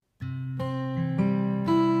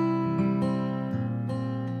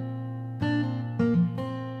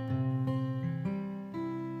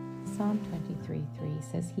23:3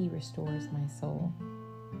 says, He restores my soul.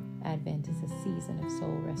 Advent is a season of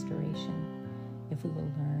soul restoration. If we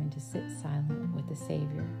will learn to sit silent with the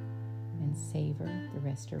Savior and savor the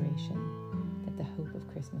restoration that the hope of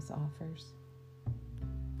Christmas offers.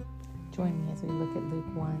 Join me as we look at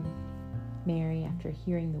Luke 1. Mary, after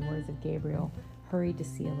hearing the words of Gabriel, hurried to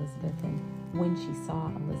see Elizabeth, and when she saw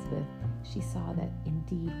Elizabeth, she saw that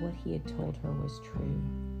indeed what he had told her was true,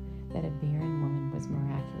 that a barren woman was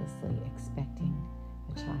miraculously expecting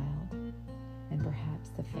a child. And perhaps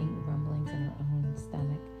the faint rumblings in her own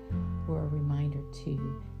stomach were a reminder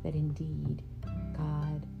too that indeed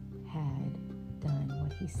God had done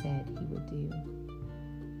what he said he would do.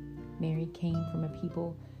 Mary came from a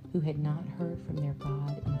people who had not heard from their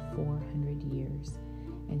God in 400 years.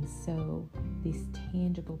 And so this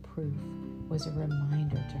tangible proof was a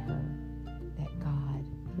reminder to her that God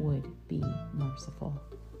would be merciful.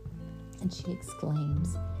 And she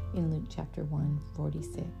exclaims in Luke chapter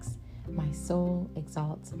 1:46, My soul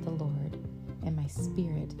exalts the Lord, and my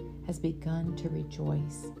spirit has begun to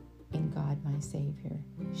rejoice in God my Savior.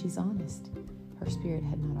 She's honest. Her spirit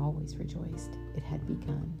had not always rejoiced. It had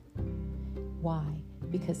begun. Why?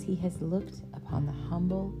 Because he has looked upon the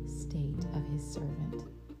humble state of his servant.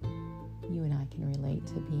 You and I can relate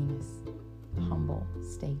to being a humble,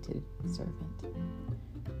 stated servant.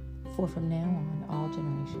 For from now on, all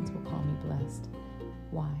generations will call me blessed.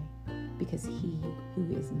 Why? Because he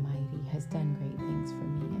who is mighty has done great things for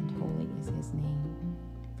me, and holy is his name.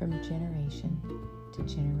 From generation to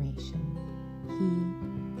generation,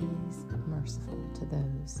 he is merciful to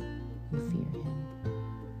those who fear him.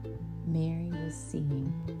 Mary was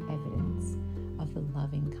seeing evidence of the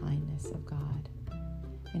loving kindness of God.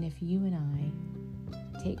 And if you and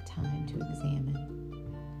I take time to examine,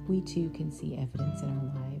 we too can see evidence in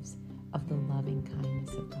our lives of the loving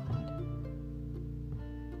kindness of God.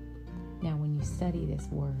 Now, when you study this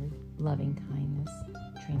word, loving kindness,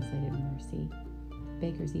 translated mercy,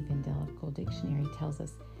 Baker's Evangelical Dictionary tells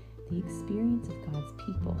us the experience of God's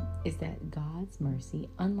people is that God's mercy,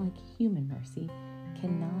 unlike human mercy,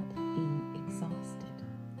 cannot be exhausted.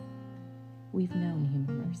 We've known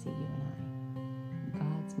human mercy, you and I.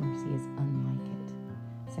 God's mercy is unlike it.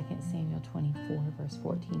 2 Samuel 24, verse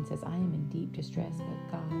 14 says, I am in deep distress,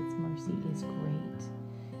 but God's mercy is great.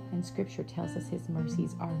 And Scripture tells us his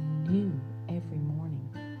mercies are new every morning.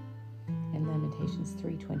 And Lamentations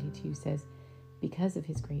 3:22 says, because of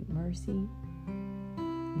his great mercy,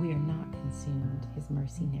 we are not consumed. His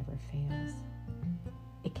mercy never fails.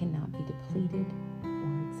 It cannot be depleted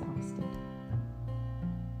or exhausted.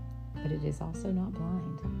 But it is also not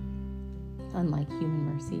blind. Unlike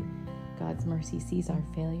human mercy, God's mercy sees our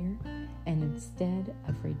failure, and instead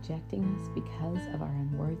of rejecting us because of our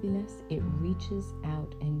unworthiness, it reaches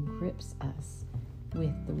out and grips us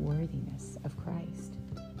with the worthiness of Christ.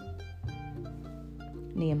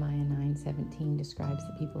 Nehemiah 9:17 describes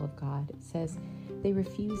the people of God. It says, they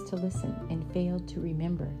refused to listen and failed to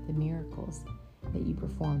remember the miracles that you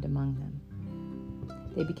performed among them.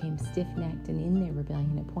 They became stiff-necked and in their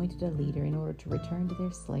rebellion appointed a leader in order to return to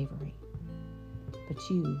their slavery. But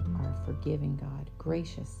you are a forgiving God,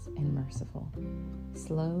 gracious and merciful,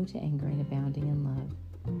 slow to anger and abounding in love.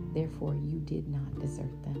 Therefore, you did not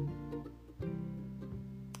desert them.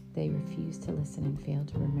 They refused to listen and failed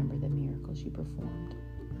to remember the miracles you performed.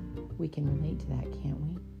 We can relate to that, can't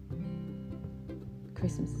we?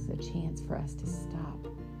 Christmas is a chance for us to stop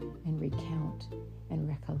and recount and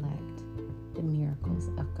recollect the miracles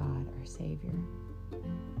of God, our Savior.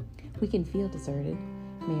 We can feel deserted.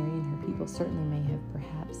 Mary and her people certainly may have,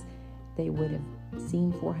 perhaps they would have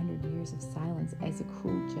seen 400 years of silence as a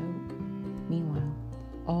cruel joke. Meanwhile,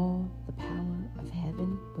 all the power of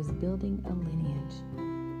heaven was building a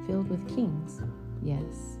lineage filled with kings,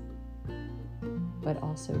 yes, but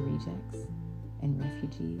also rejects and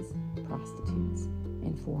refugees, prostitutes,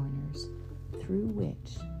 and foreigners, through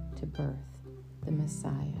which to birth the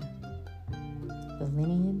Messiah, the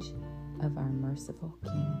lineage of our merciful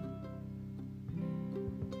King,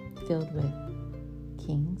 filled with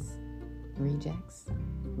kings, rejects,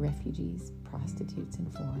 refugees, prostitutes,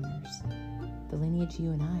 and foreigners, the lineage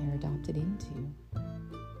you and I are adopted into.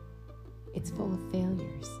 It's full of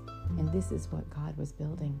failures, and this is what God was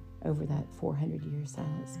building over that 400-year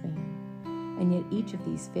silent span. And yet each of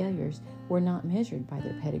these failures were not measured by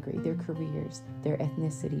their pedigree, their careers, their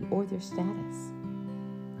ethnicity, or their status.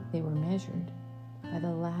 They were measured by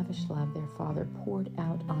the lavish love their Father poured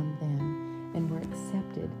out on them, and were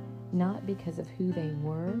accepted not because of who they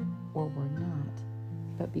were or were not,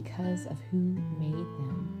 but because of who made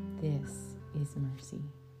them. This is mercy.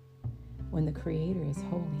 When the Creator is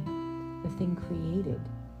holy, the thing created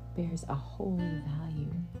bears a holy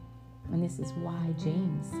value. And this is why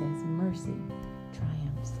James says mercy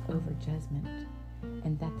triumphs over judgment,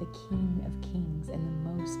 and that the King of Kings and the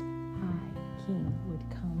Most High King would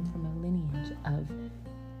come from a lineage of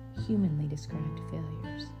humanly described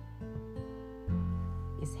failures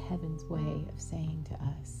is heaven's way of saying to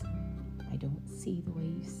us, I don't see the way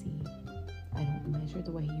you see, I don't measure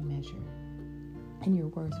the way you measure, and your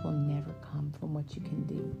worth will never come from what you can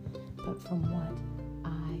do, but from what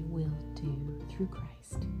I will do through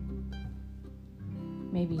Christ.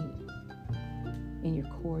 Maybe in your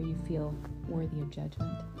core you feel worthy of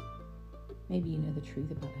judgment. Maybe you know the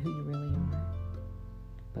truth about who you really are.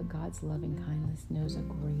 But God's loving kindness knows a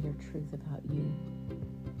greater truth about you.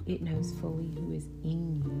 It knows fully who is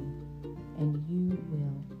in you, and you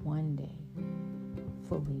will one day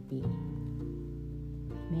fully be.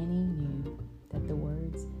 Many knew that the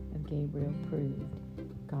words of Gabriel proved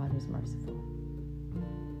God was merciful.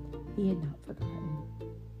 He had not forgotten.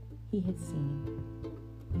 He had seen.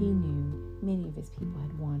 He knew many of his people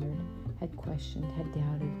had wandered, had questioned, had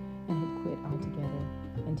doubted, and had quit altogether.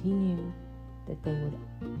 And he knew that they would,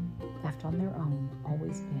 left on their own,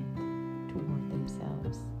 always bend toward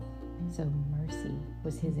themselves. So mercy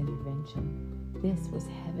was his intervention. This was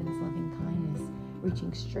heaven's loving kindness,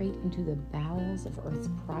 reaching straight into the bowels of earth's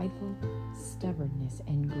prideful stubbornness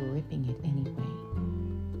and gripping it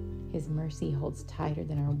anyway. His mercy holds tighter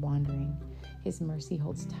than our wandering. His mercy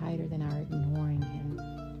holds tighter than our ignoring him.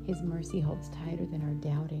 His mercy holds tighter than our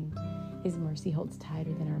doubting. His mercy holds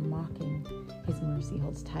tighter than our mocking. His mercy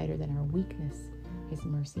holds tighter than our weakness. His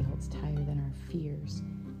mercy holds tighter than our fears.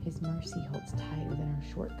 His mercy holds tighter than our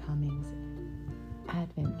shortcomings.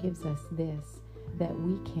 Advent gives us this, that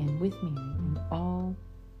we can, with Mary and all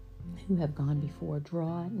who have gone before,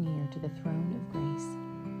 draw near to the throne of grace,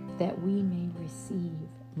 that we may receive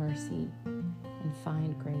mercy and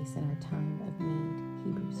find grace in our time of need.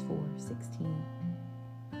 Hebrews 4:16.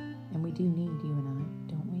 And we do need you and I,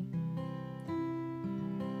 don't we?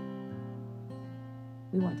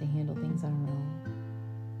 We want to handle things on our own.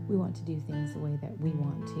 We want to do things the way that we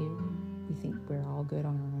want to. We think we're all good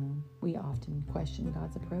on our own. We often question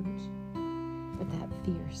God's approach. But that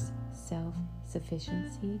fierce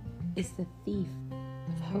self-sufficiency is the thief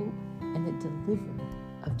of hope and the deliverer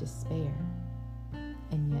of despair.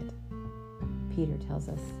 And yet, Peter tells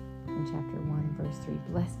us in chapter 1, verse 3,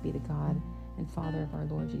 Blessed be the God and Father of our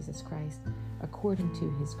Lord Jesus Christ, according to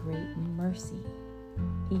his great mercy,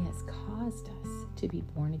 he has caused us to be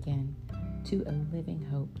born again to a living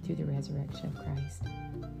hope through the resurrection of Christ.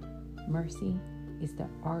 Mercy is the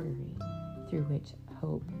artery through which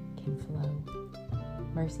hope can flow.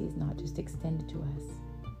 Mercy is not just extended to us,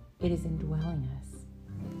 it is indwelling us,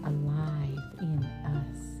 alive in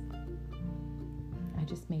us. I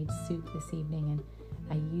just made soup this evening and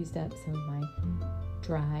I used up some of my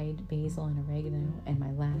dried basil and oregano and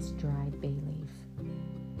my last dried bay leaf.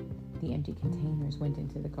 The empty containers went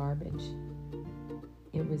into the garbage.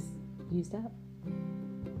 It was used up.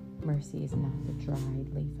 Mercy is not the dried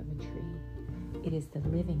leaf of a tree. It is the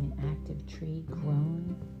living and active tree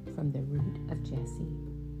grown from the root of Jesse,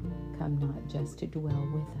 come not just to dwell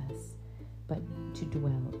with us, but to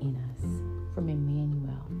dwell in us, from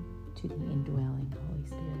Emmanuel to the indwelling Holy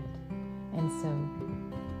Spirit. And so,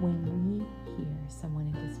 when we hear someone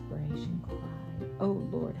in desperation cry, "Oh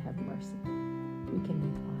Lord, have mercy," we can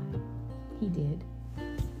reply, He did,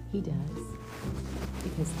 He does,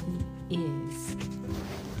 because He is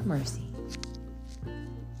mercy.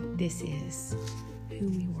 This is who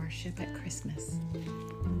we worship at Christmas.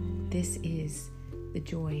 This is the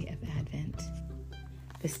joy of Advent.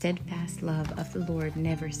 The steadfast love of the Lord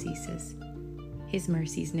never ceases. His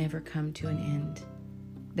mercies never come to an end.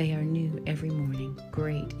 They are new every morning.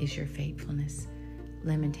 Great is your faithfulness.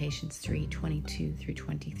 Lamentations 3:22 through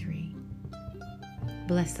 23.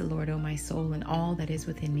 Bless the Lord, O my soul, and all that is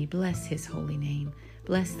within me. Bless his holy name.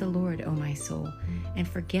 Bless the Lord, O my soul, and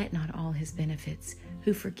forget not all his benefits,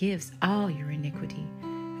 who forgives all your iniquity,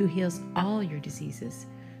 who heals all your diseases,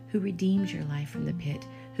 who redeems your life from the pit,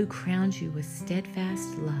 who crowns you with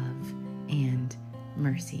steadfast love and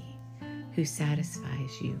mercy, who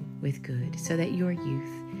satisfies you with good, so that your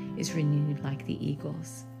youth is renewed like the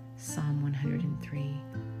eagles. Psalm 103.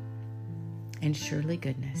 And surely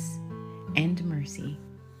goodness and mercy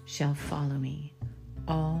shall follow me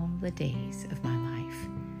all the days of my life,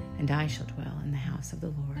 and I shall dwell in the house of the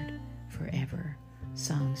Lord forever.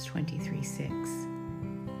 Psalms 23:6.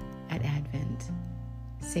 At Advent,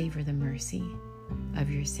 savor the mercy of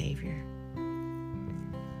your Savior.